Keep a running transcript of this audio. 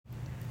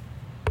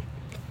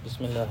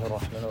بسم الله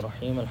الرحمن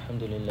الرحيم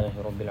الحمد لله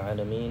رب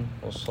العالمين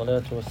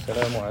والصلاة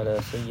والسلام على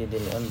سيد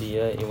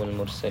الأنبياء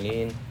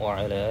والمرسلين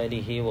وعلى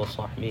آله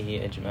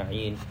وصحبه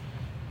أجمعين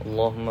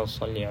اللهم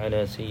صل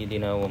على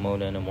سيدنا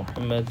ومولانا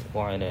محمد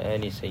وعلى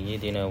آل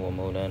سيدنا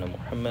ومولانا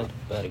محمد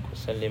بارك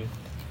وسلم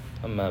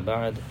أما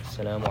بعد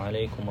السلام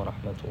عليكم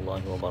ورحمة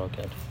الله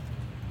وبركاته.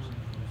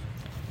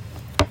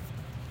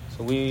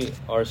 So we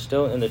are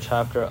still in the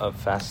chapter of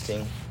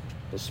fasting,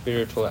 the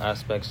spiritual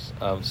aspects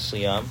of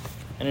Siyam.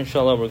 And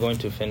inshallah we're going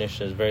to finish,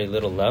 there's very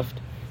little left,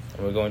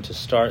 and we're going to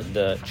start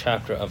the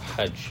chapter of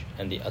Hajj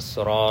and the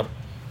asrar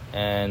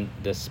and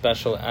the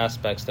special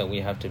aspects that we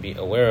have to be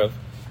aware of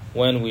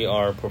when we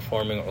are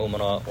performing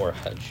Umrah or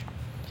Hajj.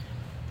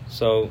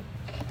 So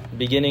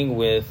beginning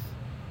with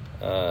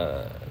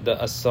the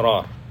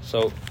asrar.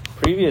 So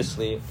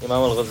previously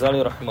Imam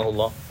al-Ghazali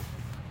rahimahullah,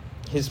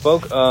 he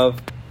spoke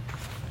of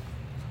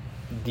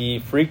the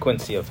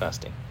frequency of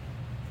fasting.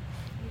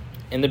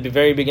 In the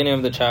very beginning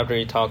of the chapter,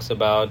 he talks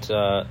about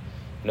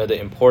the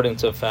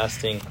importance of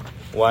fasting,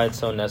 why it's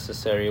so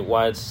necessary,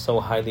 why it's so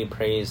highly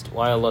praised,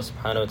 why Allah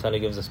subhanahu wa ta'ala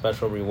gives a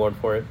special reward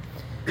for it.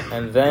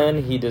 And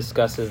then he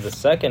discusses the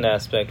second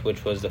aspect,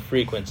 which was the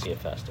frequency of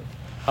fasting.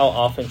 How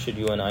often should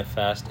you and I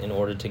fast in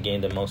order to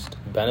gain the most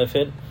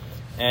benefit?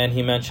 And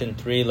he mentioned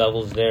 3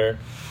 levels there.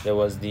 There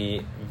was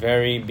the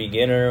very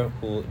beginner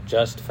who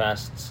just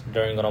fasts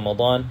during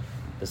Ramadan.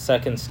 The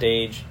second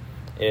stage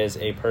is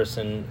a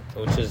person,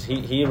 which is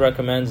he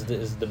recommends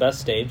is the best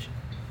stage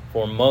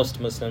for most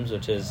Muslims,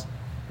 which is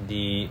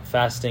the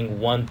fasting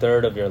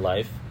 1/3 of your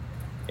life,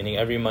 meaning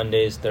every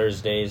Mondays,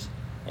 Thursdays,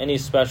 any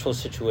special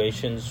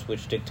situations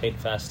which dictate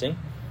fasting,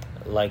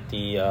 like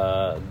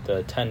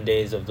the 10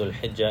 days of Dhul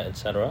Hijjah,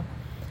 etc.,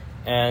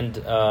 and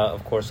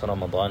of course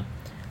Ramadan.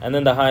 And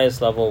then the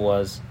highest level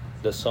was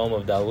the Sawm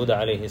of Dawood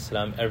alayhi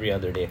salam, every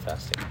other day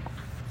fasting.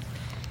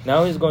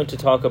 Now he's going to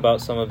talk about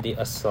some of the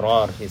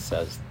asrar, he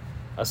says.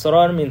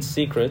 Asrar means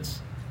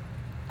secrets,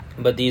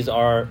 but these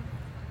are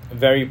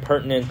very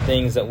pertinent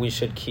things that we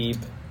should keep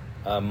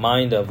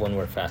mind of when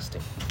we're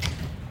fasting.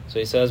 So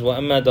he says,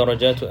 وَأَمَّا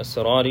دَرَجَاتُ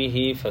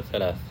أَسْرَارِهِ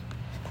فَثَلَاث.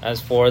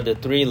 As for the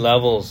 3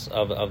 levels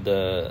of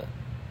the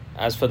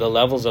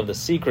levels of the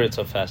secrets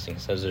of fasting, he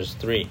says there's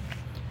 3.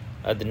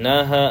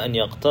 أَدْنَاهَا أَنْ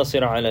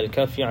يَقْتَصِرَ عَلَى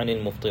الْكَفِّ عَنِ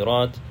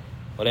الْمُفْطِرَاتِ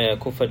وَلَا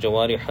يَكُفَّ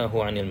جَوَارِحَهُ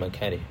عَنِ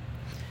الْمَكَارِهِ.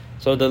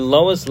 So the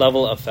lowest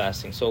level of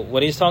fasting. So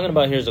what he's talking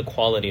about here is the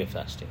quality of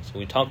fasting. So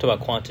we talked about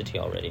quantity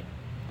already.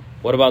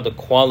 What about the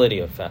quality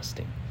of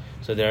fasting?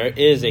 So there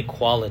is a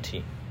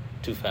quality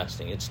to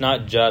fasting. It's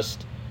not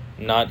just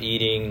not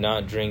eating,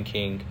 not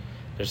drinking.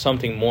 There's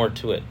something more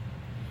to it.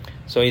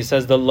 So he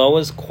says the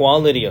lowest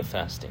quality of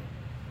fasting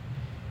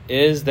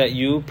is that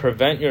you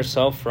prevent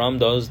yourself from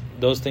those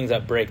things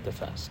that break the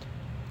fast.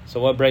 So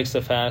what breaks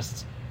the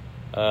fast?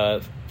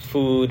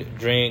 Food,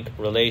 drink,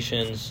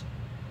 relations.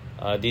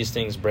 These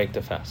things break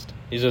the fast.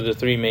 These are the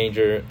 3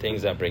 major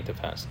things that break the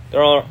fast.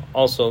 There are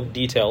also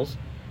details,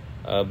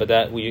 but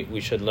that we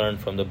should learn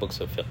from the books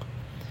of fiqh.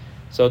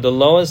 So the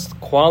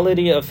lowest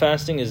quality of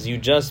fasting is you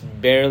just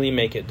barely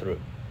make it through.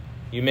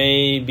 You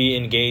may be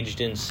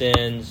engaged in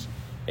sins,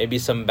 maybe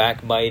some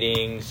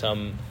backbiting,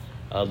 some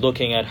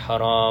looking at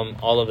haram,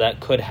 all of that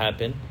could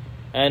happen.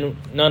 And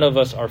none of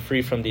us are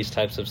free from these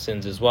types of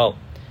sins as well.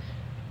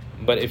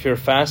 But if you're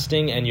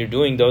fasting and you're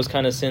doing those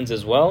kind of sins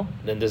as well,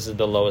 then this is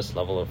the lowest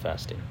level of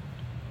fasting.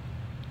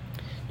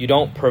 You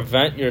don't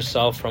prevent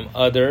yourself from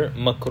other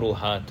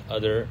makruhat,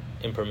 other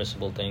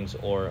impermissible things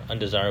or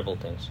undesirable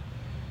things.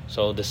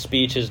 So the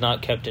speech is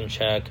not kept in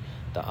check,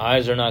 the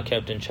eyes are not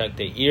kept in check,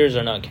 the ears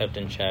are not kept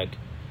in check.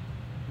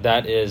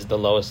 That is the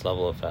lowest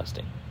level of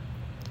fasting.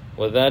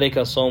 وَذَلِكَ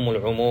صَوْمُ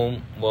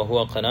الْعُمُومِ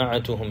وَهُوَ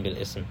قَنَاعَتُهُمْ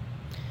بِالْإِسْمِ.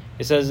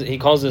 He says, he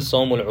calls this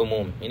صَوْمُ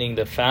الْعُمُومِ, meaning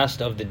the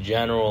fast of the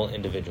general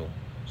individual.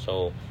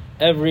 So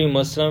every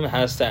Muslim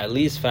has to at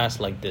least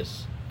fast like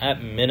this.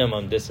 At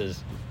minimum, this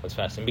is what's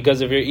fasting. Because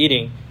if you're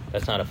eating,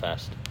 that's not a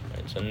fast.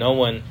 Right? So no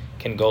one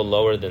can go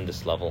lower than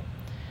this level.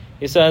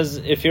 He says,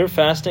 if you're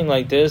fasting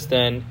like this,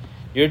 then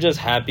you're just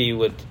happy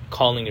with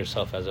calling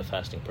yourself as a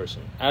fasting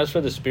person. As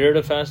for the spirit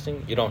of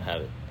fasting, you don't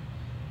have it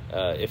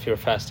if you're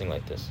fasting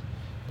like this.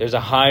 There's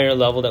a higher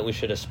level that we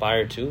should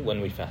aspire to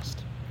when we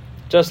fast.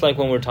 Just like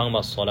when we're talking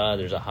about salah,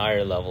 there's a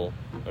higher level.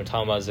 When we're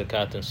talking about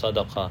zakat and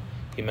sadaqah,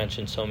 he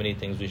mentioned so many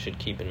things we should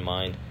keep in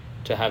mind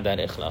to have that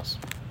ikhlas.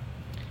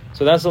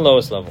 So that's the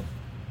lowest level.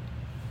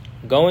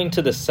 Going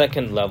to the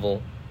second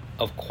level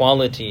of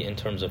quality in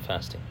terms of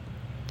fasting.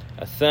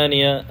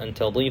 الثانية أن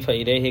تضيف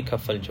إليه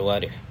كف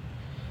الجوارح.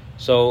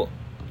 So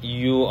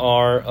you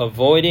are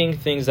avoiding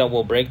things that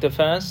will break the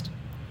fast,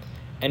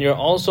 and you're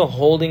also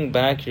holding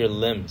back your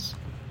limbs.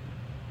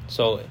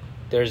 So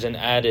there's an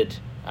added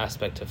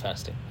aspect to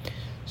fasting.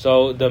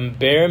 So the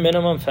bare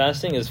minimum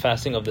fasting is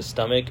fasting of the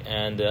stomach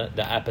and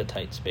the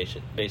appetites,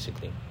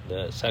 basically.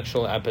 The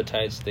sexual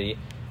appetites, the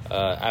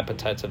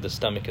appetites of the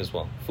stomach as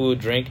well. Food,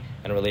 drink,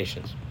 and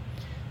relations.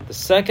 The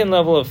second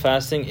level of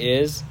fasting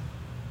is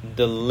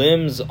the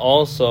limbs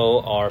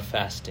also are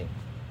fasting.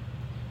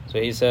 So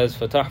he says,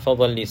 فَتَحْفَظَ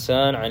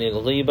اللِّسَانَ عَنِ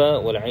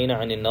الْغِيبَةِ وَالْعَيْنَ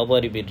عَنِ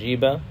النَّظَرِ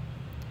بِالْجِيبَةِ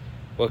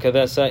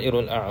وَكَذَا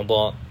سَائِرُ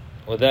الْأَعْضَاءِ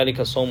وَذَلِكَ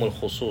صَوْمُ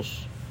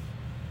الْخُصُوصِ.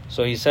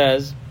 So he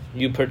says,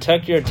 you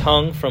protect your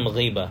tongue from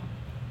ghibah.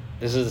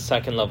 This is the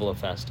second level of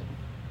fasting.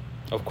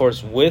 Of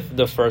course, with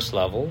the first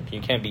level,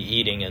 you can't be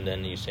eating and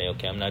then you say,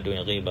 okay, I'm not doing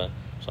ghibah,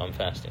 so I'm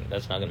fasting.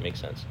 That's not going to make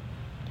sense.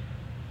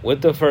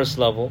 With the first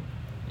level,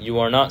 you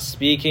are not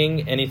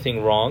speaking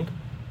anything wrong,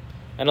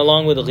 and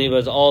along with ghibah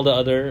is all the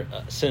other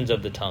sins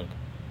of the tongue.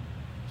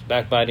 So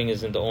backbiting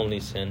isn't the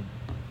only sin.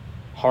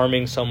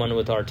 Harming someone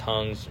with our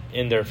tongues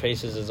in their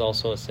faces is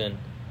also a sin.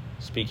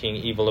 Speaking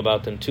evil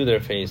about them to their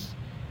face,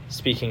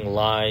 speaking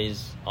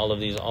lies, all of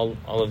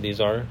these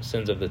are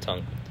sins of the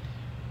tongue.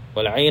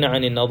 وَالْعَيْنَ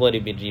عَنِ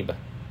النَّظَرِ بِالْجِيبَةِ.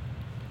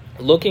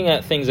 Looking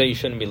at things that you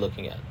shouldn't be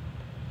looking at.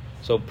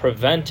 So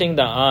preventing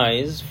the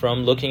eyes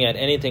from looking at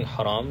anything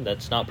haram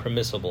that's not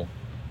permissible.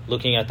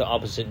 Looking at the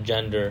opposite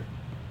gender,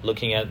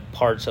 looking at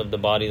parts of the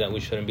body that we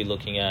shouldn't be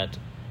looking at.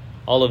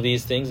 All of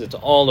these things, it's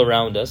all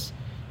around us.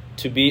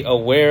 To be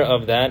aware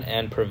of that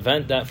and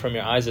prevent that from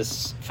your eyes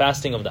is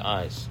fasting of the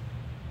eyes.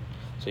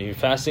 So you're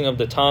fasting of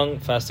the tongue,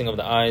 fasting of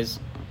the eyes.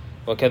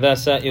 وَكَذَا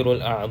سَائِرُ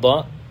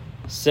الْأَعْضَاءِ.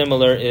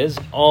 Similar is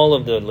all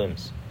of the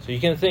limbs. So you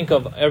can think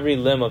of every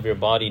limb of your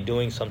body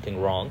doing something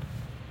wrong,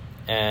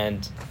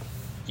 and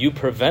you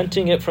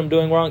preventing it from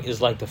doing wrong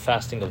is like the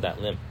fasting of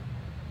that limb.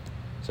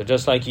 So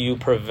just like you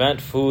prevent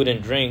food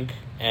and drink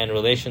and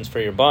relations for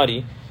your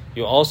body,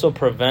 you also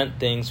prevent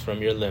things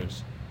from your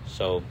limbs.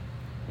 So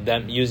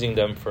them using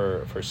them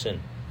for sin.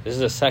 This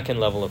is the second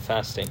level of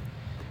fasting.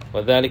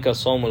 وَذَلِكَ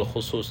صَوْمُ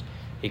الْخُصُوصِ.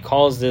 He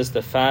calls this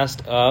the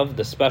fast of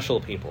the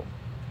special people,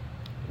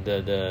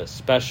 the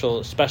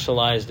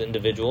specialized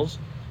individuals,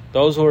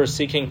 those who are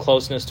seeking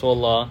closeness to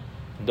Allah,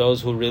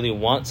 those who really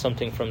want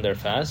something from their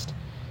fast.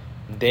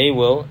 They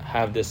will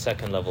have this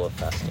second level of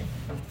fasting.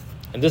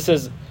 And this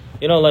is,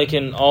 like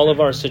in all of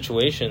our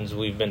situations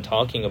we've been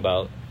talking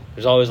about,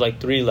 there's always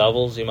like 3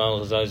 levels. Imam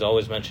al-Ghazali is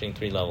always mentioning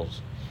 3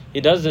 levels. He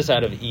does this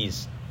out of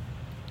ease.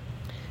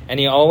 And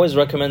he always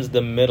recommends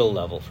the middle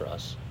level for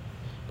us.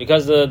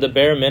 Because the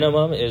bare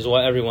minimum is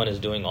what everyone is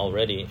doing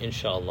already,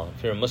 inshallah.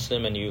 If you're a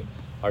Muslim and you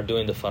are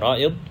doing the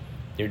fara'id,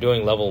 you're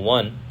doing level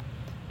 1.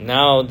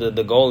 Now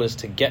the goal is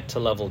to get to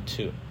level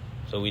 2.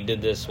 So we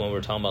did this when we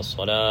were talking about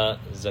salah,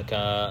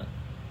 zakah,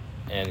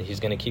 and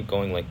he's going to keep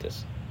going like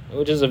this,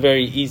 which is a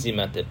very easy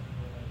method.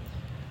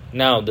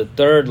 Now the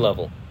third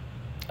level,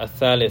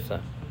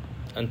 الثالثة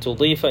أن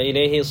تضيف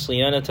إليه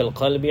صيانة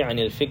القلب عن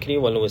الفكر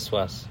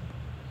والوسواس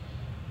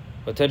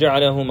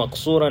وتجعله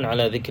مقصورا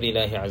على ذكر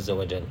الله عز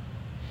وجل.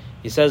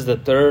 He says the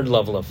third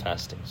level of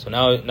fasting. So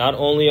now not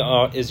only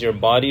is your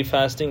body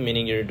fasting,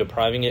 meaning you're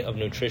depriving it of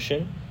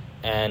nutrition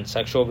and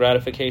sexual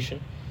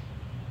gratification,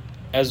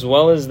 as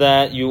well as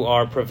that you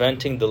are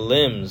preventing the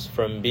limbs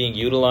from being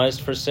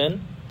utilized for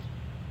sin.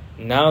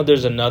 Now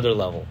there's another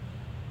level,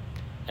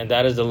 and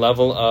that is the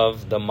level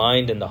of the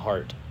mind and the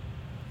heart.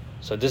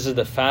 So this is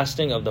the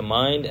fasting of the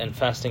mind and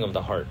fasting of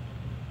the heart.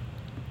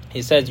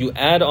 He says you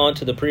add on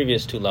to the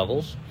previous 2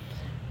 levels,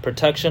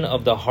 protection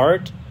of the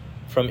heart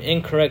from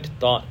incorrect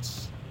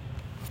thoughts.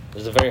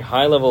 There's a very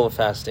high level of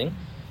fasting.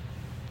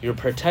 You're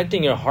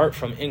protecting your heart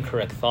from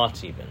incorrect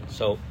thoughts even.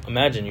 So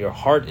imagine your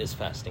heart is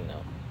fasting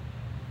now.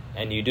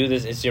 And you do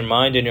this, it's your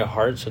mind and your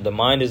heart, so the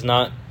mind is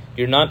not,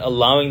 you're not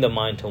allowing the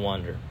mind to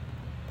wander.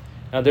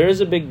 Now there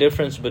is a big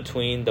difference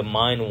between the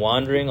mind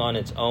wandering on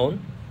its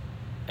own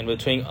and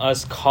between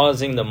us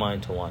causing the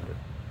mind to wander.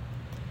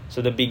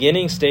 So the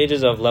beginning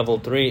stages of level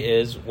 3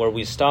 is where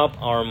we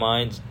stop our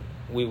minds,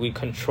 we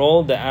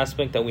control the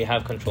aspect that we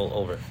have control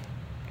over.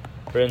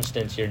 For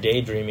instance, you're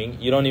daydreaming,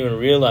 you don't even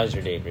realize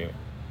you're daydreaming.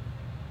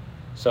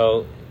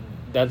 So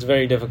that's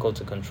very difficult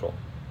to control.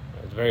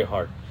 It's very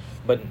hard.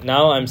 But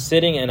now I'm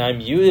sitting and I'm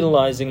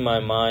utilizing my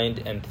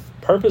mind and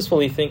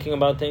purposefully thinking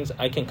about things,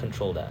 I can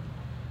control that.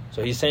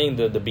 So he's saying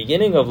the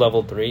beginning of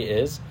level 3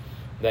 is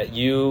that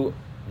you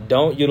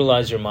don't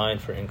utilize your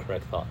mind for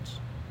incorrect thoughts.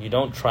 You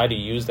don't try to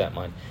use that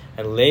mind.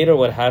 And later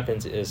what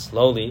happens is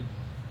slowly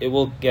it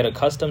will get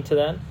accustomed to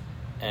that,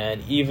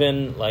 and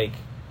even like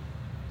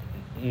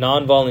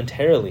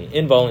involuntarily,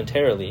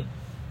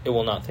 it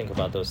will not think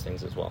about those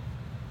things as well.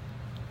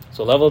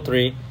 So level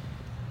 3,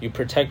 you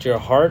protect your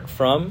heart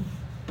from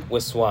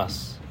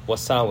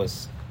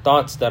wasawis,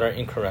 thoughts that are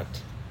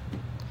incorrect.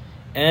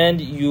 And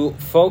you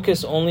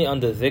focus only on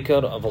the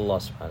dhikr of Allah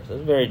subhanahu wa ta'ala.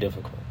 It's very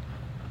difficult.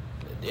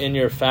 In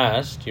your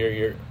fast,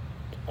 you're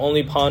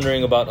only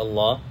pondering about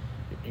Allah.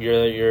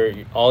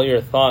 All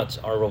your thoughts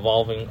are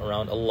revolving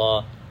around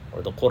Allah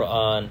or the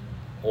Quran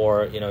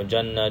or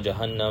Jannah,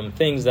 Jahannam,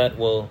 things that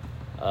will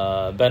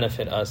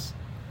benefit us.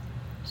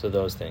 So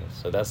those things.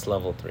 So that's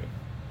level 3.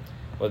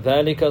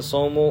 وَذَلِكَ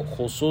صَوْمُ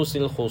خُصُوصِ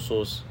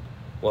الْخُصُوصِ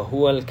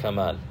وَهُوَ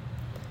الْكَمَالِ.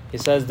 He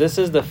says this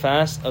is the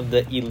fast of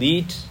the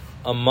elite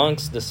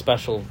amongst the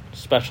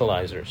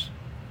specializers.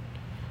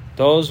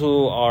 Those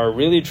who are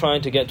really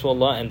trying to get to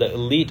Allah and the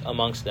elite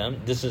amongst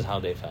them, this is how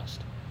they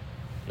fast.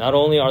 Not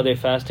only are they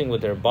fasting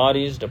with their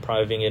bodies,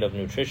 depriving it of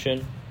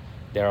nutrition,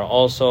 they are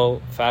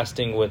also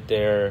fasting with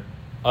their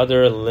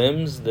other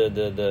limbs,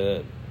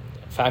 the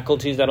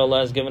faculties that Allah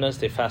has given us,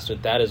 they fast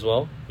with that as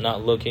well.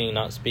 Not looking,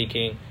 not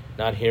speaking,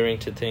 not hearing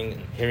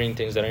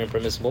things that are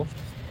impermissible.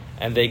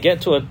 And they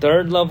get to a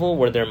third level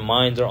where their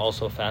minds are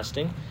also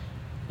fasting,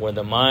 where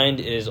the mind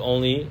is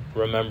only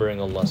remembering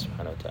Allah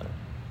subhanahu wa ta'ala.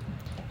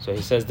 So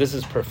he says this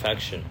is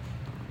perfection.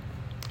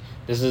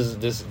 Imam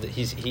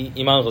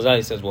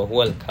Ghazali says,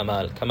 وَهُوَ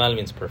الْكَمَالِ. Kamal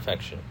means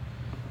perfection.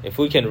 If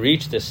we can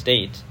reach this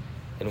state,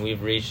 then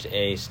we've reached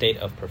a state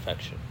of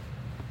perfection.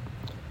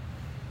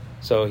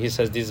 So he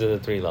says these are the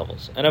three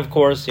levels. And of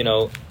course,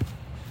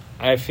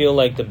 I feel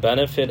like the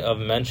benefit of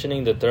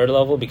mentioning the third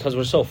level, because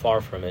we're so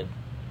far from it,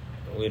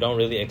 we don't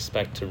really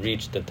expect to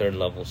reach the third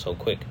level so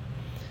quick.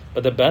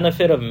 But the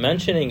benefit of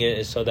mentioning it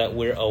is so that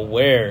we're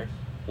aware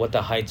what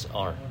the heights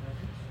are.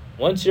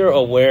 Once you're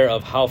aware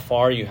of how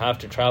far you have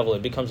to travel,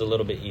 it becomes a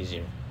little bit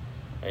easier.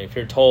 Right? If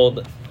you're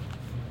told,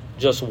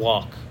 just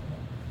walk,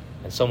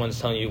 and someone's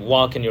telling you,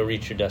 walk and you'll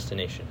reach your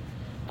destination.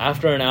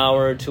 After an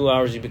hour, 2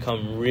 hours, you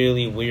become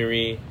really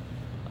weary.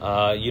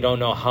 You don't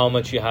know how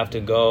much you have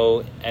to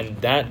go. And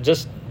that,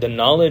 just the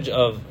knowledge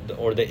of,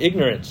 or the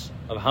ignorance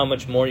of how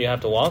much more you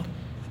have to walk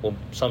will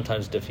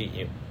sometimes defeat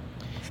you.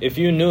 If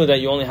you knew that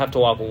you only have to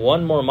walk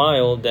 1 more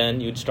mile,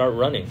 then you'd start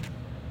running.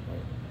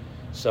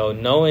 So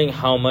knowing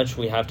how much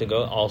we have to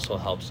go also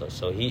helps us.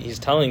 So he's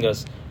telling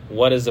us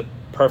what is the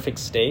perfect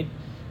state,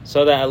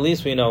 so that at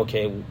least we know,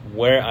 okay,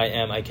 where I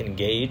am, I can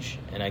gauge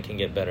and I can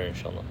get better,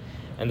 inshallah.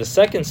 And the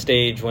second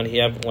stage,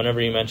 whenever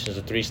he mentions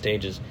the 3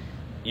 stages,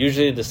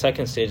 usually the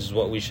second stage is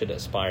what we should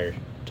aspire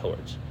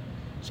towards.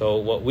 So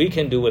what we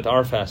can do with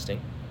our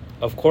fasting,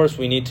 of course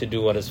we need to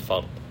do what is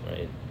fard,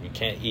 right? You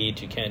can't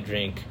eat, you can't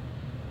drink.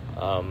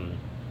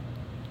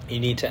 You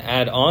need to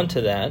add on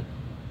to that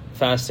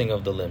fasting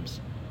of the limbs.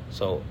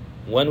 So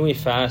when we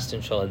fast,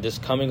 inshallah, this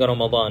coming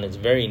Ramadan, it's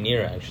very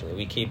near actually.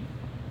 We keep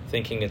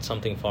thinking it's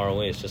something far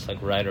away. It's just like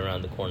right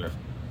around the corner.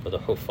 For the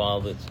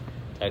Huffaz, it's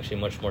actually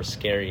much more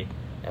scary. You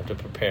have to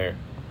prepare.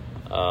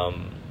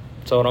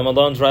 So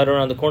Ramadan's right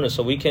around the corner.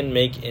 So we can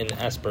make an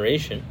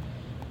aspiration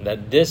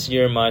that this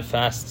year my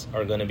fasts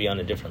are going to be on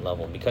a different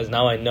level. Because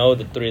now I know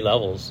the 3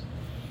 levels.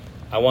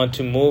 I want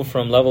to move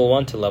from level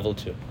 1 to level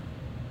 2.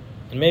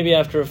 And maybe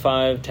after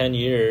 5-10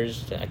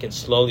 years, I can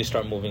slowly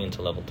start moving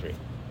into level 3.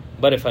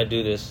 But if I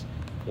do this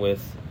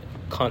with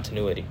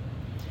continuity.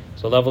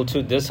 So level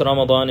 2, this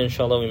Ramadan,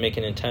 inshallah, we make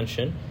an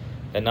intention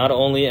that not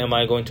only am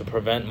I going to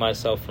prevent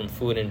myself from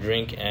food and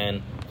drink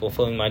and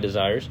fulfilling my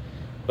desires,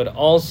 but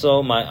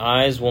also my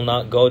eyes will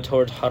not go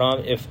towards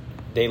haram. If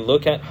they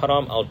look at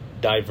haram, I'll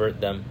divert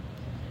them.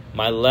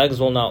 My legs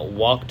will not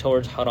walk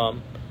towards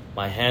haram.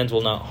 My hands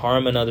will not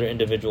harm another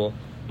individual.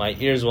 My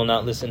ears will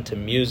not listen to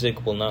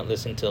music, will not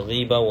listen to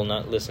ghiba, will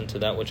not listen to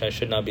that which I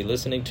should not be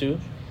listening to.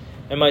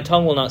 And my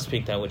tongue will not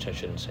speak that which I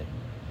shouldn't say.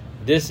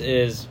 This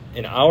is,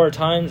 in our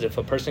times, if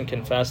a person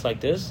can fast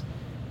like this,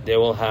 they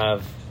will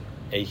have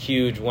a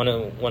huge, one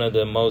of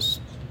the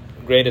most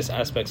greatest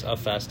aspects of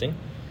fasting.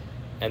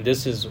 And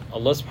this is,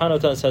 Allah subhanahu wa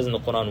ta'ala says in the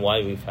Quran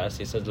why we fast.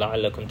 He says,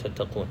 لَعَلَّكُمْ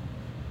تَتَّقُونَ.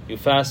 You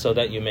fast so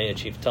that you may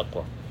achieve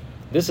taqwa.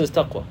 This is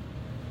taqwa.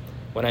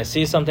 When I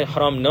see something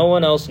haram, no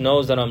one else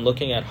knows that I'm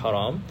looking at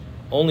haram.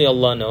 Only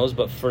Allah knows,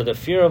 but for the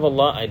fear of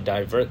Allah, I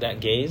divert that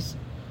gaze.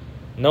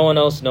 No one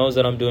else knows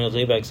that I'm doing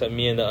ghiba except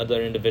me and the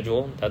other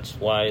individual. That's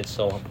why it's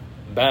so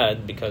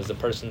bad, because the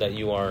person that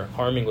you are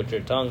harming with your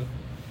tongue,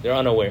 they're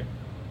unaware.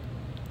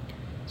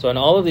 So in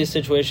all of these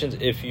situations,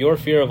 if your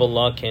fear of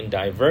Allah can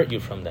divert you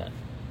from that,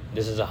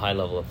 this is a high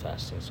level of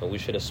fasting. So we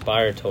should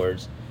aspire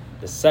towards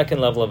the second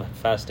level of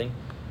fasting,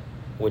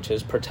 which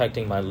is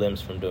protecting my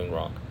limbs from doing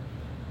wrong.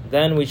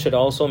 Then we should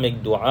also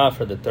make dua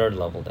for the third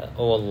level, that,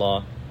 oh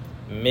Allah,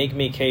 make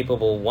me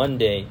capable one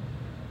day,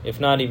 if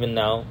not even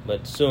now,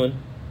 but soon,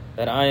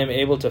 that I am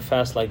able to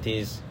fast like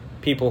these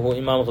people who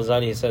Imam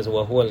Ghazali says,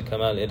 وَهُوَ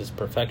الْكَمَالِ, it is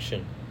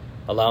perfection.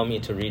 Allow me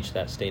to reach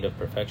that state of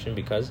perfection,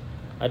 because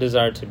I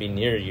desire to be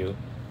near you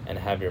and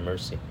have your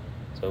mercy.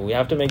 So we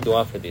have to make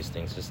dua for these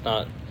things. It's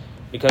not,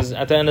 because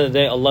at the end of the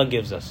day, Allah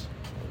gives us.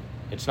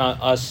 It's not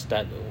us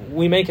that,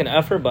 we make an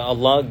effort, but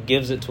Allah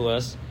gives it to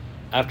us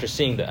after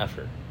seeing the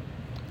effort.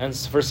 And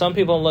for some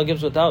people, Allah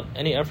gives without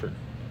any effort.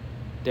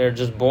 They're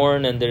just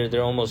born and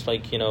they're almost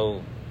like,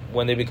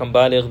 when they become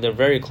baligh, they're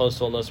very close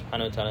to Allah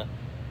subhanahu wa ta'ala.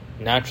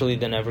 Naturally,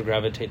 they never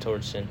gravitate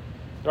towards sin.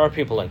 There are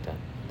people like that,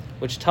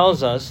 which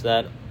tells us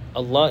that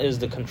Allah is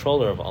the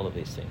controller of all of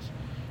these things.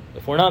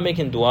 If we're not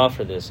making dua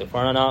for this, if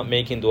we're not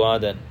making dua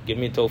that give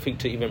me tawfiq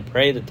to even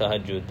pray the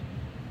tahajjud,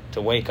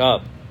 to wake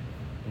up,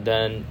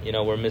 then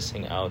we're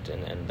missing out,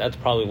 and that's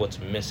probably what's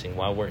missing,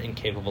 why we're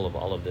incapable of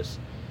all of this.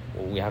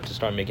 We have to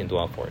start making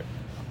dua for it.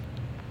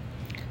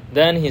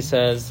 Then he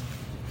says,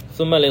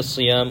 ثم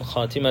للصيام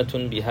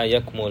خاتمة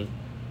بها يكمل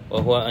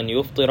وهو أن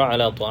يفطر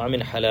على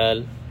طعام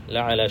حلال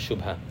لا على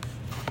شبهة.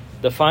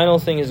 The final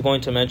thing he's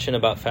going to mention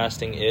about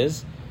fasting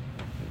is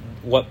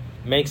what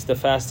makes the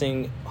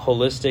fasting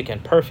holistic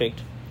and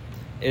perfect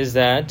is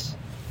that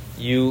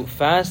you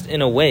fast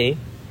in a way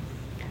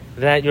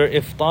that your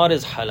iftar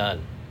is halal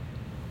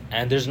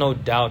and there's no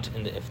doubt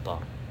in the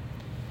iftar.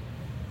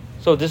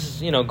 So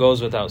this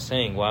goes without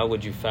saying. Why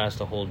would you fast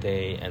a whole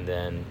day and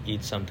then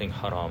eat something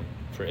haram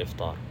for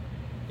iftar?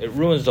 It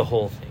ruins the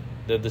whole thing.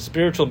 The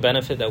spiritual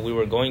benefit that we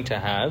were going to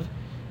have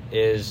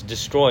is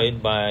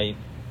destroyed by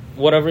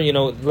whatever,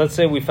 let's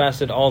say we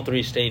fasted all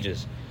 3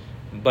 stages,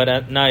 but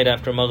at night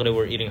after Maghrib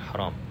we're eating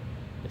haram.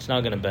 It's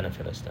not going to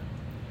benefit us then.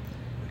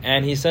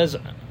 And he says,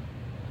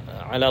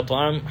 ala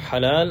ta'am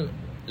halal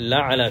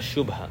la ala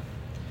shubha.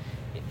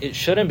 It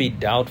shouldn't be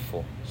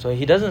doubtful. So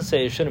he doesn't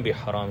say it shouldn't be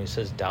haram, he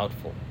says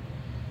doubtful.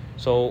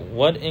 So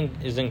what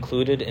is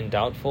included in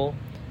doubtful?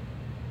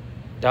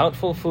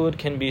 Doubtful food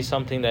can be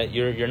something that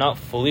you're not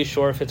fully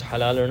sure if it's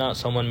halal or not.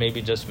 Someone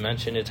maybe just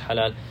mentioned it's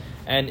halal.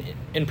 And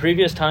in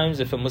previous times,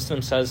 if a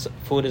Muslim says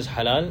food is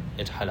halal,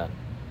 it's halal.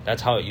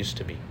 That's how it used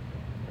to be.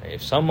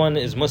 If someone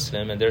is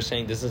Muslim and they're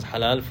saying this is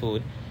halal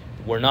food,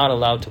 we're not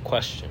allowed to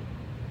question.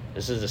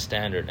 This is the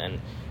standard.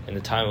 And in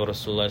the time of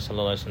Rasulullah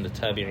sallallahu alaihi wasallam,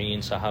 the tabi'een,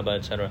 sahaba,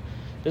 etc.,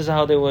 this is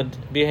how they would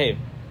behave.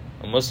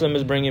 A Muslim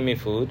is bringing me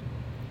food,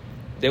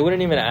 they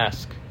wouldn't even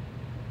ask,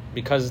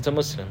 because it's a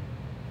Muslim.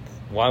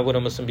 Why would a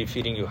Muslim be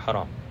feeding you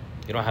haram?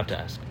 You don't have to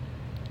ask.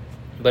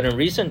 But in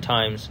recent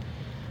times,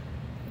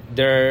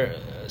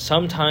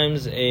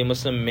 sometimes a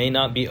Muslim may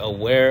not be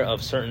aware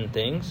of certain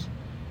things,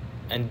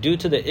 and due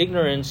to the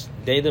ignorance,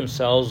 they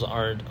themselves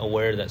aren't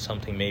aware that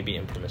something may be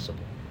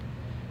impermissible.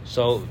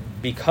 So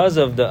because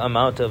of the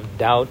amount of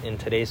doubt in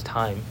today's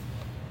time,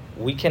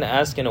 we can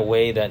ask in a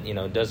way that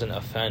doesn't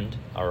offend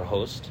our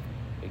host.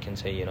 We can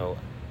say,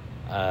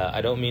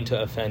 I don't mean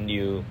to offend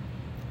you.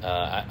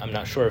 I'm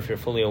not sure if you're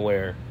fully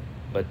aware,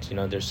 but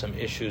there's some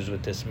issues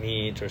with this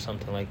meat or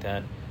something like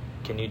that.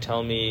 Can you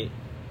tell me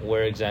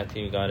where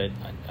exactly you got it?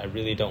 I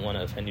really don't want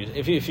to offend you.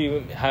 If you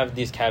have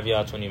these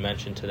caveats when you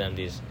mention to them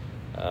these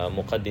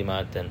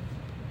muqaddimat, then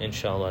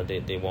inshallah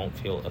they won't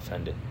feel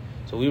offended.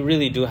 So we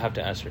really do have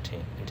to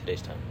ascertain in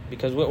today's time,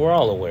 because we're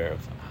all aware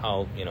of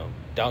how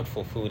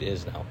doubtful food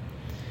is now.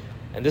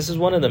 And this is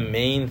one of the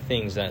main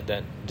things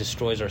that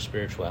destroys our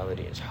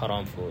spirituality, is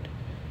haram food.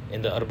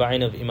 In the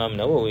Arba'in of Imam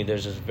Nawawi,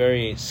 there's this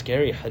very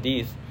scary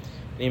hadith.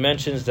 He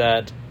mentions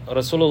that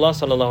Rasulullah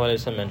sallallahu alaihi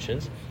wasallam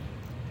mentions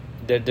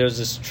that there's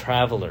this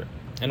traveler.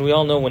 And we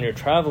all know when you're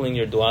traveling,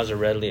 your du'as are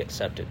readily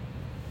accepted.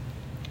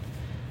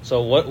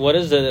 So what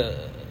is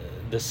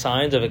the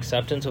signs of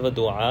acceptance of a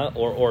du'a,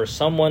 or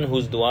someone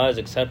whose du'a is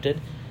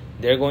accepted?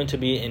 They're going to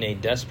be in a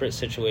desperate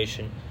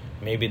situation.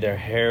 Maybe their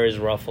hair is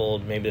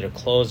ruffled, maybe their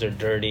clothes are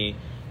dirty,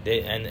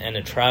 and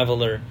a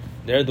traveler,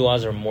 their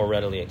du'as are more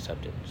readily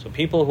accepted. So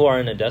people who are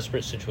in a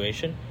desperate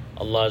situation,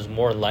 Allah is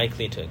more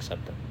likely to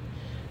accept them.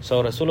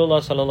 So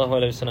Rasulullah sallallahu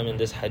alaihi wasallam in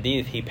this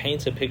hadith, he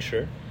paints a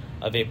picture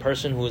of a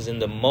person who is in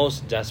the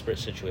most desperate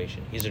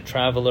situation. He's a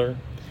traveler,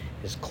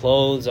 his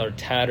clothes are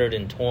tattered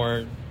and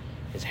torn,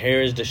 his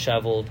hair is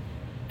disheveled,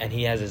 and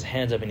he has his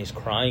hands up and he's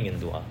crying in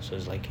dua. So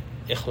it's like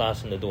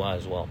ikhlas in the dua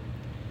as well.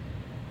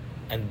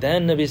 And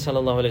then Nabi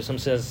sallallahu alaihi wasallam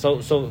says,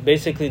 so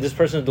basically this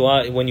person's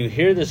dua, when you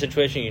hear the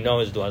situation, you know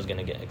his dua is going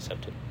to get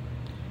accepted.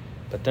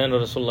 But then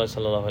Rasulullah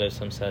sallallahu alaihi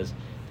wasallam says,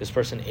 this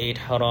person ate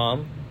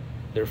haram,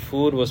 their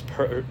food was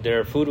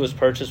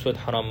purchased with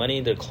haram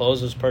money, their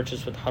clothes was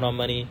purchased with haram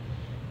money,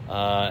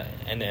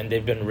 and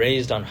they've been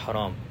raised on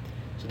haram.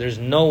 So there's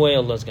no way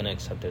Allah is going to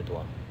accept their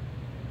dua.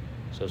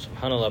 So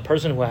subhanAllah, a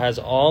person who has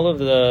all of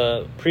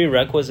the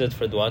prerequisites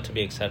for dua to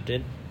be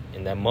accepted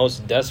in that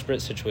most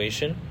desperate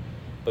situation,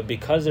 but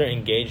because they're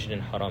engaged in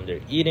haram,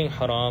 they're eating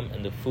haram,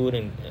 and the food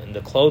and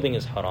the clothing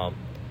is haram,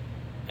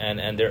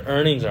 and their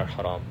earnings are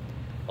haram,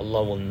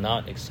 Allah will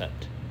not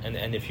accept.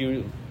 And if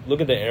you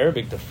look at the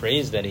Arabic, the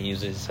phrase that he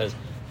uses, it says,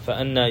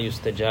 فَأَنَّا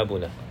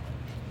يُسْتَجَابُ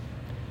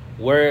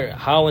لَهُ.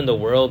 How in the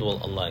world will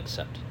Allah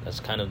accept? That's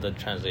kind of the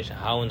translation.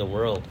 How in the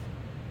world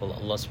will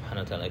Allah subhanahu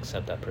wa ta'ala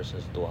accept that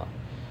person's dua?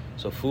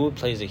 So food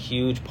plays a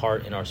huge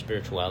part in our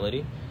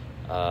spirituality.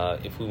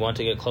 If we want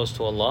to get close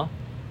to Allah,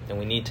 then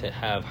we need to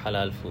have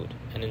halal food.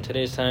 And in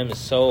today's time, it's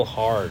so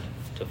hard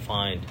to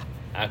find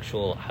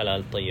actual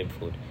halal tayyib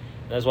food.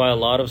 That's why a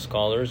lot of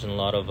scholars and a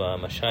lot of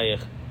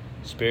mashayikh,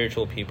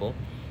 spiritual people,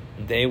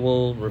 they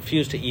will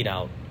refuse to eat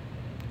out.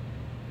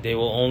 They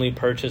will only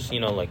purchase,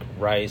 like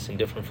rice and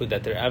different food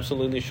that they're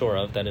absolutely sure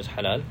of that is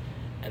halal,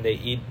 and they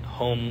eat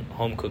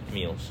home-cooked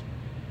meals.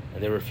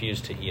 And they refuse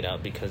to eat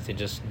out because they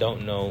just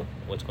don't know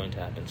what's going to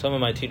happen. Some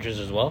of my teachers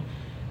as well,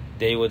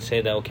 they would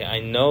say that, okay, I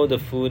know the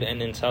food,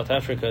 and in South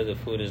Africa, the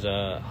food is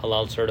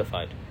halal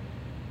certified.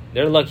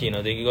 They're lucky,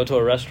 they can go to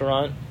a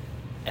restaurant,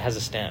 it has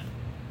a stamp.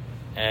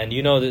 And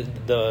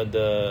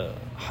the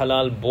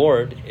halal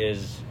board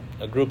is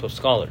a group of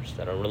scholars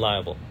that are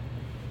reliable.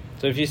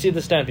 So if you see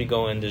the stamp, you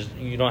go in,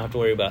 you don't have to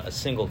worry about a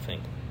single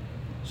thing.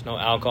 There's no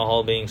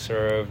alcohol being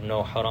served,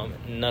 no haram,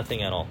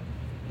 nothing at all.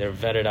 They're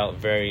vetted out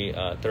very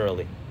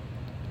thoroughly.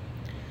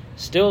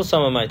 Still,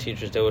 some of my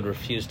teachers, they would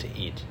refuse to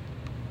eat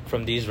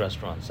from these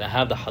restaurants that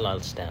have the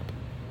halal stamp.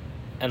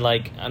 And I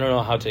don't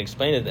know how to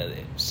explain it. That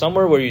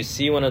somewhere where you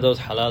see one of those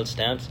halal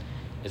stamps,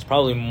 it's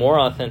probably more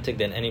authentic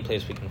than any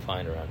place we can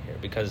find around here,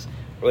 because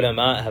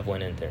ulama have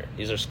went in there.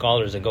 These are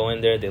scholars that go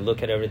in there, they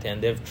look at everything,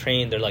 and they've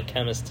trained, they're like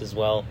chemists as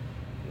well.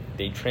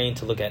 They train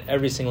to look at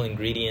every single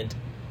ingredient,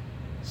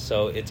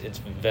 so it's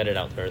vetted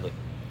out thoroughly.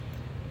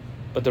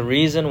 But the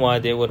reason why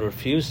they would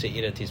refuse to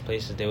eat at these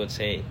places, they would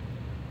say,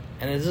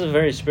 and this is a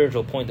very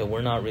spiritual point that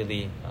we're not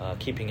really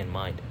keeping in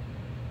mind.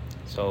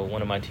 So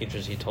one of my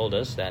teachers, he told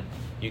us that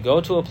you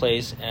go to a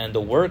place and the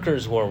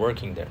workers who are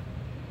working there,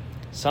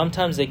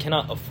 sometimes they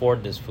cannot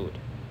afford this food.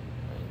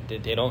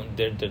 Right? They don't.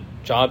 Their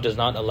job does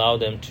not allow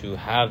them to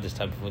have this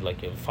type of food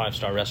like a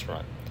 5-star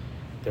restaurant.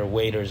 They're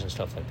waiters and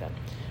stuff like that.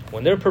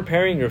 When they're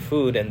preparing your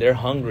food and they're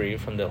hungry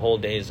from the whole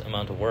day's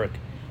amount of work,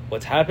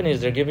 what's happening is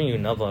they're giving you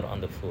nazar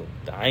on the food.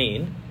 The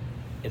ayn,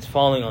 it's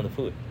falling on the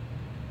food.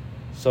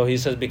 So he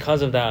says,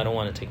 because of that, I don't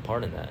want to take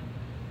part in that.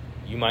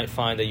 You might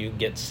find that you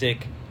get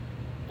sick,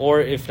 or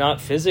if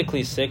not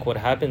physically sick, what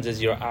happens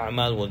is your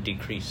a'mal will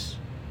decrease.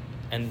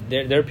 And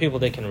there are people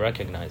that can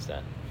recognize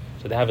that.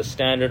 So they have a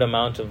standard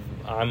amount of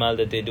a'mal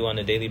that they do on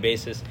a daily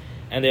basis.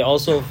 And they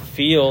also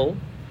feel,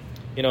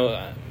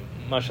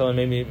 mashallah,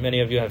 maybe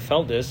many of you have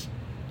felt this.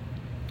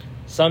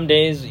 Some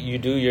days you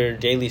do your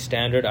daily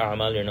standard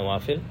a'mal, your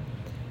nawafil,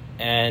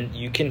 and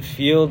you can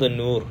feel the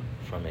nur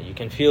from it. You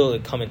can feel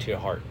it come into your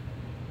heart.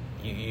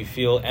 You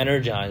feel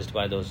energized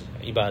by those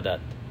ibadat.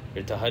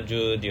 Your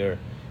tahajjud, your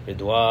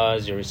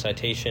du'as, your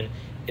recitation,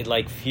 it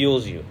like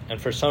fuels you.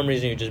 And for some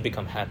reason you just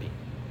become happy.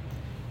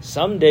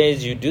 Some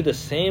days you do the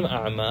same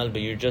a'mal,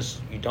 but you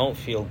don't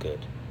feel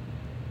good.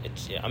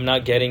 I'm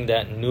not getting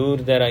that nur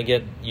that I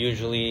get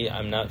usually.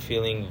 I'm not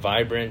feeling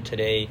vibrant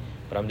today,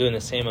 but I'm doing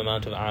the same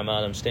amount of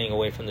a'mal. I'm staying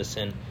away from the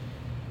sin.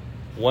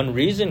 One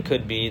reason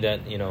could be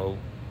that,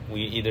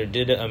 we either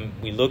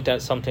we looked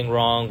at something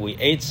wrong, we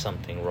ate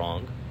something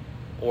wrong,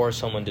 or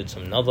someone did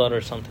some nazar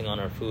or something on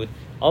our food.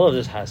 All of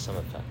this has some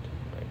effect.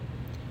 Right?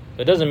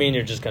 It doesn't mean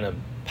you're just going to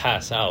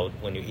pass out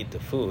when you eat the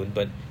food,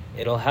 but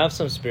it'll have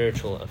some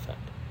spiritual effect.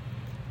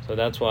 So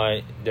that's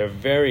why they're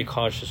very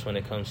cautious when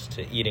it comes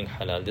to eating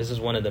halal. This is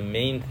one of the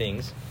main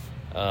things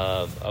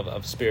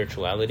of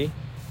spirituality,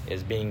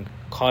 is being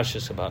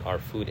cautious about our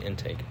food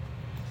intake.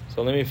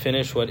 So let me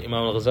finish what Imam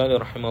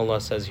al-Ghazali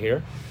rahimahullah says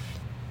here.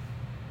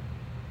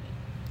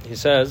 He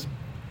says,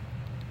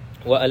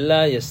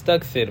 وَأَلَّا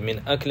يَسْتَكْثِرْ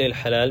مِنْ أَكْلِ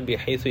الْحَلَالِ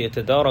بِحَيْثُ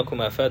يَتَدَارَكُ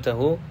مَا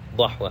فَاتَهُ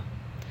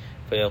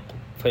ضَحْوَةً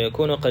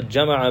فيكون قد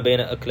جمع بين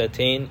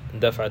أكلتين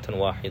دفعة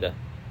واحدة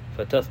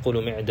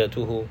فتثقل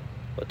معدته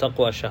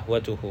وتقوى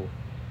شهوته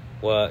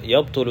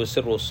ويبطل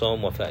سر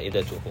الصوم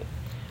وفائدته.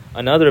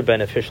 Another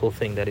beneficial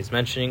thing that he's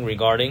mentioning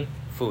regarding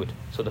food.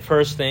 So the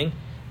first thing,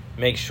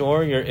 make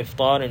sure your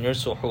iftar and your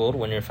suhoor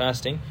when you're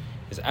fasting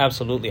is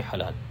absolutely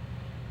halal.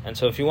 And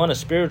so if you want a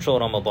spiritual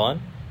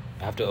Ramadan,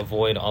 you have to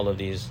avoid all of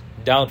these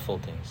doubtful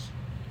things.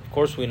 Of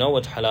course, we know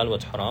what's halal,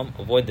 what's haram.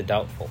 Avoid the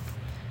doubtful.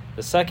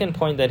 The second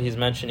point that he's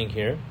mentioning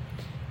here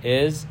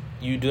is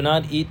you do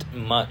not eat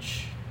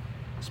much,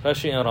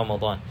 especially in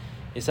Ramadan.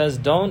 He says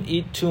don't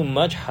eat too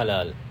much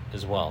halal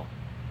as well.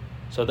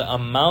 So the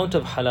amount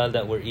of halal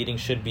that we're eating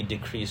should be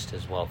decreased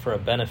as well for a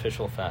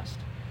beneficial fast.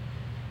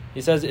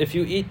 He says if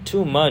you eat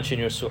too much in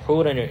your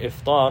suhoor and your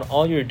iftar,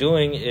 all you're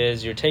doing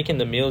is you're taking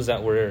the meals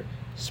that were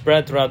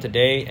spread throughout the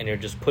day and you're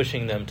just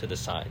pushing them to the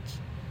sides.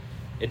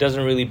 It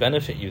doesn't really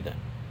benefit you then.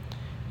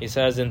 He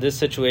says in this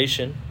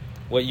situation,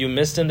 what you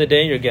missed in the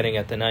day, you're getting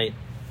at the night.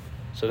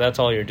 So that's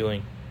all you're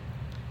doing.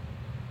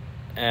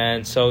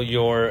 And so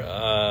your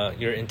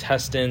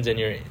intestines and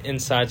your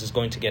insides is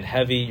going to get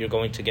heavy. You're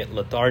going to get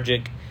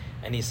lethargic.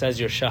 And he says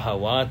your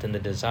shahawat and the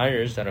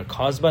desires that are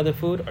caused by the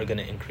food are going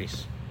to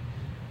increase.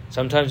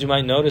 Sometimes you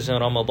might notice in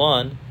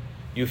Ramadan,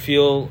 you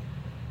feel,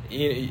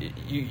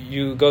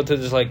 you go through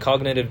this like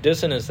cognitive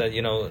dissonance that,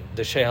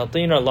 the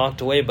shayateen are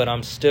locked away, but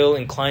I'm still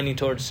inclining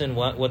towards sin.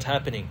 What's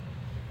happening?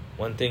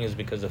 One thing is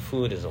because the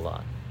food is a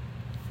lot.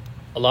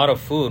 A lot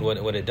of food,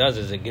 what it does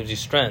is it gives you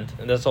strength,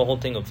 and that's the whole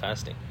thing of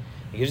fasting.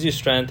 It gives you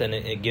strength, and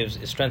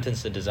it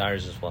strengthens the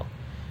desires as well.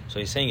 So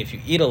he's saying if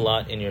you eat a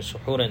lot in your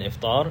suhoor and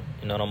iftar,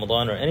 in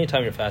Ramadan or any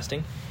time you're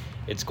fasting,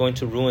 it's going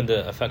to ruin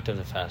the effect of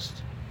the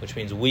fast, which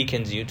means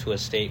weakens you to a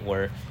state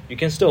where you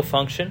can still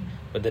function,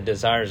 but the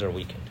desires are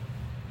weakened.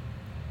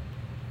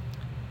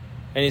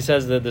 And he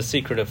says that the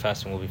secret of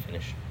fasting will be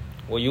finished.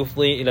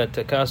 وَيُفْضِي إِلَى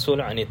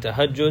التَّكَاسُلْ عَنِ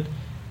التَّهَجُّدِ.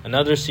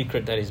 Another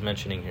secret that he's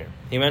mentioning here.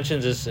 He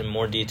mentions this in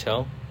more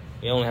detail.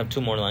 We only have 2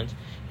 more lines.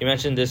 He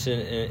mentioned this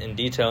in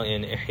detail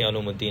in Ihya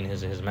Ulumuddin,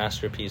 his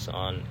masterpiece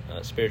on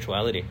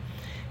spirituality.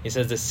 He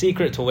says the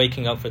secret to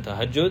waking up for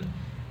tahajjud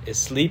is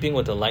sleeping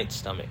with a light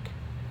stomach.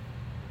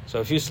 So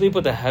if you sleep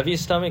with a heavy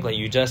stomach, like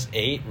you just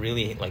ate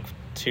really like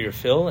to your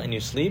fill and you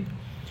sleep,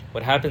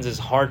 what happens is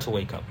hard to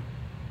wake up.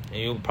 And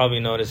you'll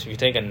probably notice if you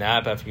take a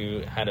nap after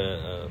you had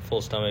a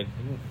full stomach,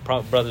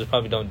 brothers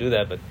probably don't do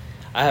that, but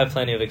I have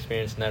plenty of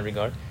experience in that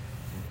regard.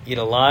 Eat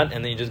a lot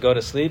and then you just go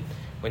to sleep.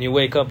 When you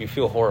wake up, you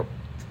feel horrible.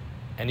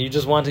 And you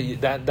just want to,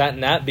 that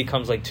nap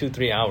becomes like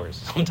 2-3 hours.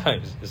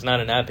 Sometimes it's not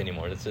a nap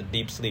anymore. It's a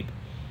deep sleep.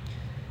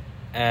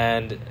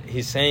 And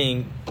he's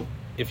saying,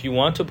 if you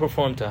want to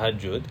perform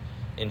tahajjud,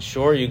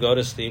 ensure you go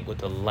to sleep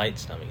with a light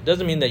stomach. It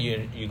doesn't mean that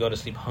you go to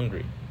sleep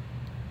hungry.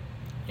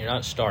 You're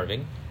not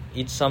starving.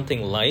 Eat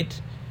something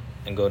light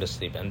and go to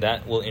sleep. And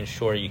that will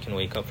ensure you can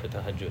wake up for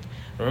tahajjud.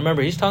 And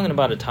remember, he's talking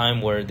about a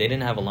time where they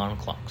didn't have alarm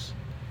clocks.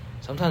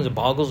 Sometimes it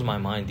boggles my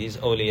mind. These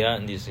awliya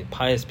and these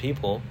pious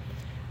people,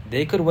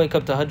 they could wake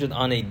up tahajjud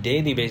on a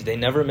daily basis. They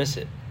never miss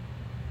it.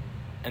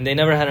 And they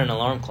never had an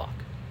alarm clock.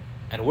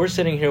 And we're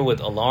sitting here with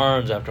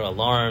alarms after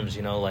alarms,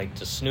 like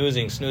just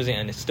snoozing,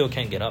 and it still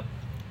can't get up.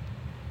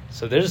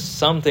 So there's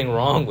something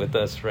wrong with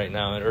us right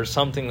now, or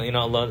something,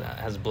 Allah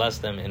has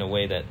blessed them in a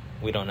way that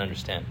we don't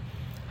understand.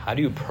 How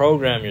do you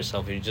program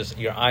yourself?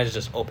 Your eyes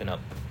just open up.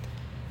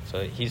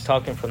 So he's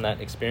talking from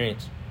that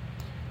experience.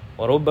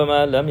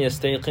 وَرُبَّمَا لَمْ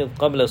يَسْتَيْقِظْ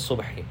قَبْلَ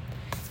الصُّبْحِ.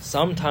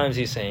 Sometimes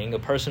he's saying a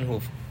person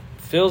who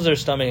fills their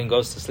stomach and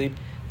goes to sleep,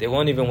 they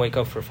won't even wake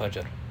up for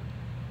Fajr.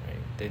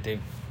 Right?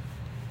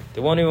 They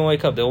won't even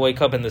wake up. They'll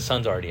wake up and the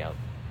sun's already out.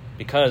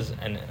 Because,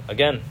 and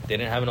again, they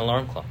didn't have an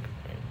alarm clock.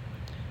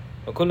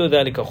 وَكُلُّ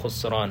ذَلِكَ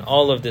خُسْرَانٌ.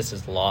 All of this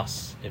is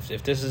loss.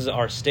 If this is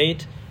our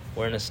state,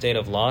 we're in a state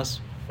of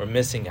loss, we're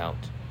missing out.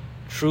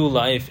 True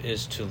life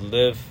is to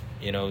live,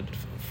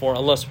 for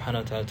Allah subhanahu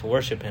wa ta'ala, to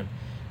worship Him.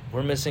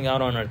 We're missing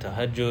out on our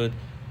tahajjud,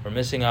 we're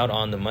missing out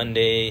on the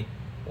Monday,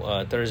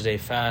 Thursday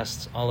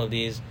fasts, all of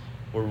these.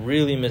 We're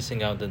really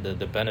missing out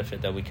the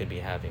benefit that we could be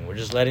having. We're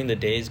just letting the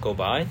days go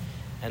by,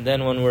 and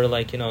then when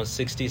we're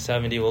 60,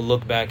 70, we'll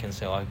look back and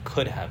say, I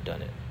could have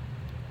done it.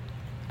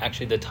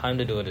 Actually, the time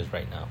to do it is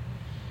right now.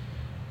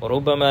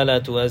 وَرُبَّمَا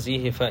لَا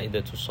تُوَازِيهِ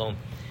فَائِدَةُ الصَّوْمِ.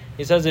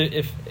 He says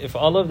if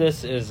all of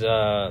this is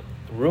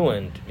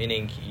ruined,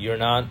 meaning you're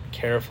not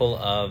careful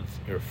of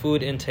your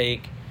food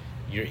intake,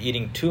 you're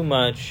eating too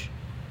much,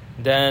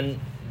 then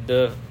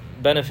the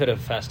benefit of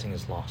fasting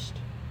is lost.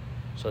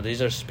 So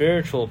these are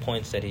spiritual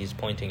points that he's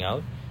pointing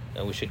out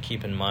that we should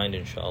keep in mind,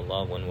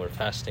 inshallah, when we're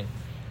fasting.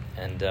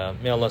 And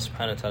may Allah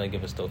subhanahu wa ta'ala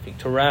give us tawfiq.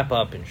 To wrap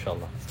up,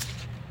 inshallah,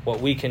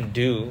 what we can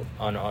do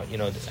on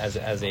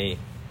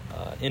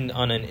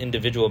on an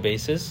individual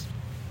basis.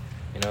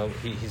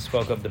 He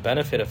spoke of the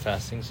benefit of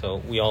fasting,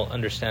 so we all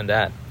understand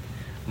that.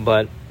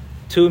 But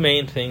two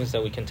main things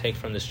that we can take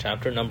from this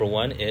chapter. Number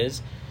one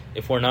is,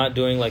 if we're not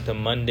doing the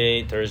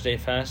Monday, Thursday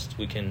fast,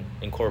 we can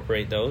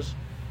incorporate those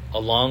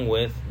along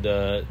with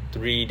the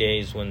 3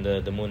 days when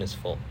the moon is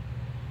full.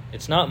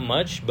 It's not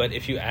much, but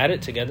if you add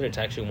it together, it's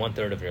actually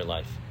 1/3 of your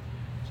life.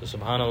 So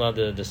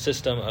subhanAllah, the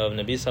system of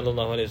Nabi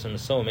sallallahu alayhi wa sallam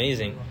is so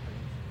amazing.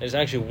 It's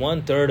actually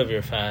 1/3 of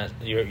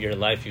your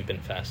life you've been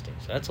fasting.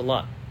 So that's a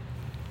lot.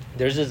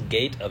 There's this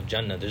gate of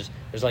Jannah. There's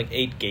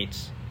 8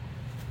 gates.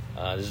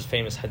 This is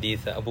famous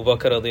hadith. Abu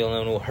Bakr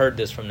radiallahu anhu heard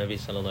this from Nabi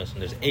sallallahu alayhi wa sallam.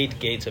 There's 8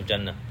 gates of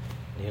Jannah.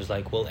 And he was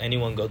like, will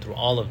anyone go through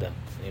all of them?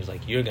 And he was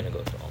like, you're going to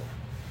go through all of them.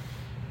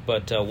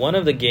 But one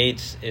of the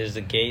gates is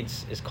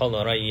called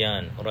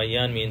Rayyan.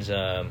 Rayyan means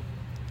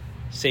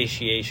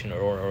satiation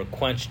or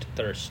quenched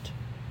thirst.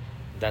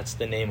 That's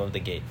the name of the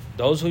gate.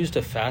 Those who used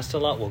to fast a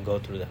lot will go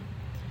through them.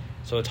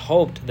 So it's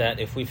hoped that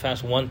if we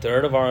fast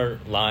 1/3 of our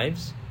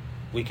lives,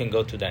 we can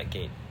go through that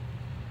gate.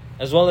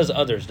 As well as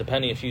others,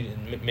 depending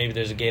maybe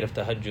there's a gate of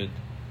tahajjud,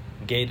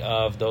 gate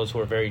of those who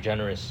are very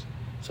generous.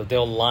 So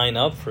they'll line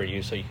up for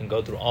you so you can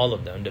go through all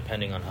of them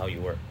depending on how you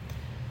work.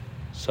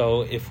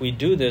 So if we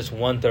do this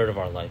 1/3 of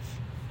our life,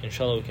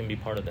 inshallah we can be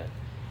part of that.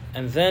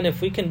 And then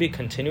if we can be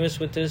continuous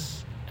with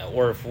this,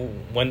 or if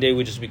one day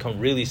we just become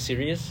really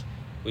serious,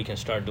 we can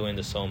start doing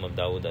the Sawm of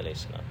Dawood alayhi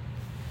salam.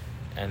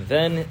 And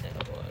then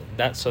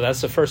that's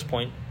the first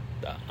point,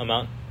 the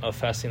amount of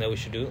fasting that we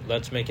should do.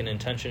 Let's make an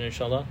intention,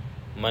 inshallah.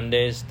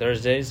 Mondays,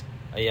 Thursdays,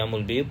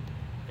 Ayyamul Bid.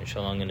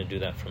 Inshallah, I'm going to do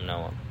that from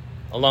now on.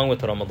 Along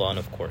with Ramadan,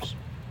 of course.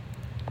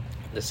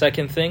 The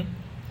second thing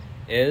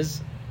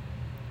is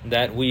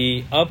that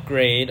we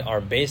upgrade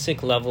our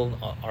basic level,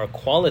 our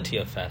quality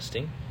of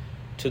fasting,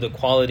 to the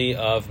quality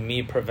of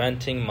me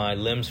preventing my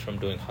limbs from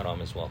doing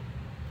haram as well.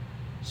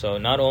 So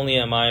not only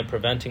am I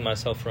preventing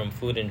myself from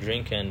food and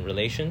drink and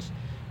relations,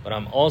 but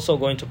I'm also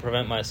going to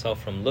prevent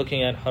myself from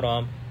looking at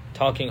haram,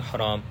 talking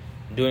haram,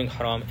 doing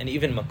haram, and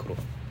even makruh.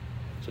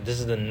 So this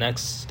is the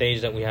next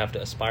stage that we have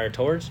to aspire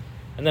towards.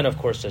 And then of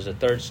course there's a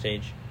third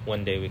stage.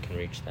 One day we can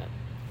reach that.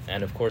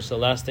 And of course the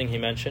last thing he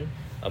mentioned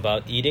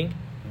about eating,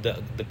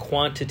 the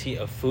quantity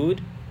of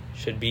food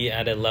should be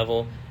at a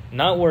level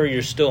not where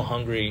you're still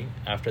hungry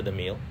after the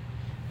meal,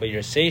 but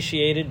you're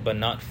satiated but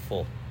not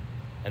full.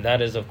 And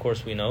that is, of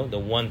course, we know, the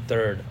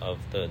 1/3 of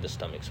the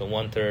stomach. So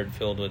 1/3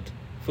 filled with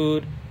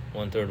food,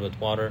 1/3 with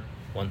water,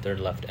 1/3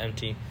 left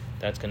empty.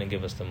 That's going to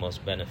give us the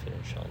most benefit,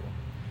 inshallah.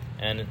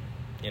 And,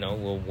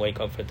 we'll wake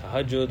up for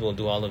tahajjud, we'll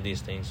do all of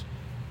these things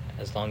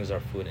as long as our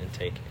food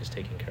intake is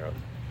taken care of.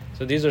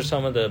 So these are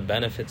some of the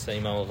benefits that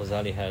Imam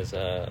al-Ghazali has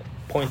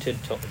pointed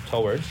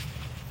towards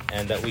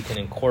and that we can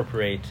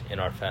incorporate in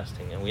our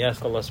fasting. And we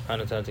ask Allah subhanahu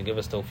wa ta'ala to give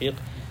us tawfiq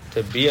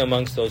to be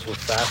amongst those who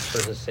fast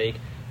for His sake.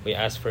 We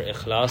ask for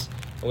ikhlas.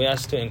 And we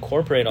ask to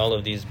incorporate all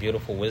of these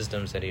beautiful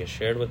wisdoms that He has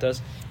shared with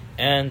us,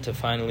 and to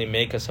finally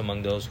make us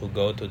among those who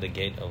go to the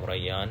gate of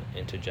Rayyan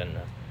into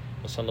Jannah.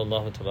 وصلى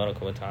الله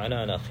تبارك وتعالى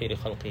على خير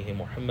خلقه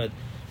محمد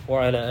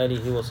وعلى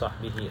آله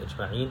وصحبه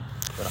أجمعين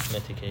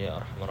برحمتك يا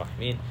أرحم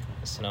الراحمين.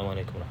 السلام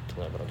عليكم ورحمة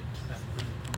الله وبركاته.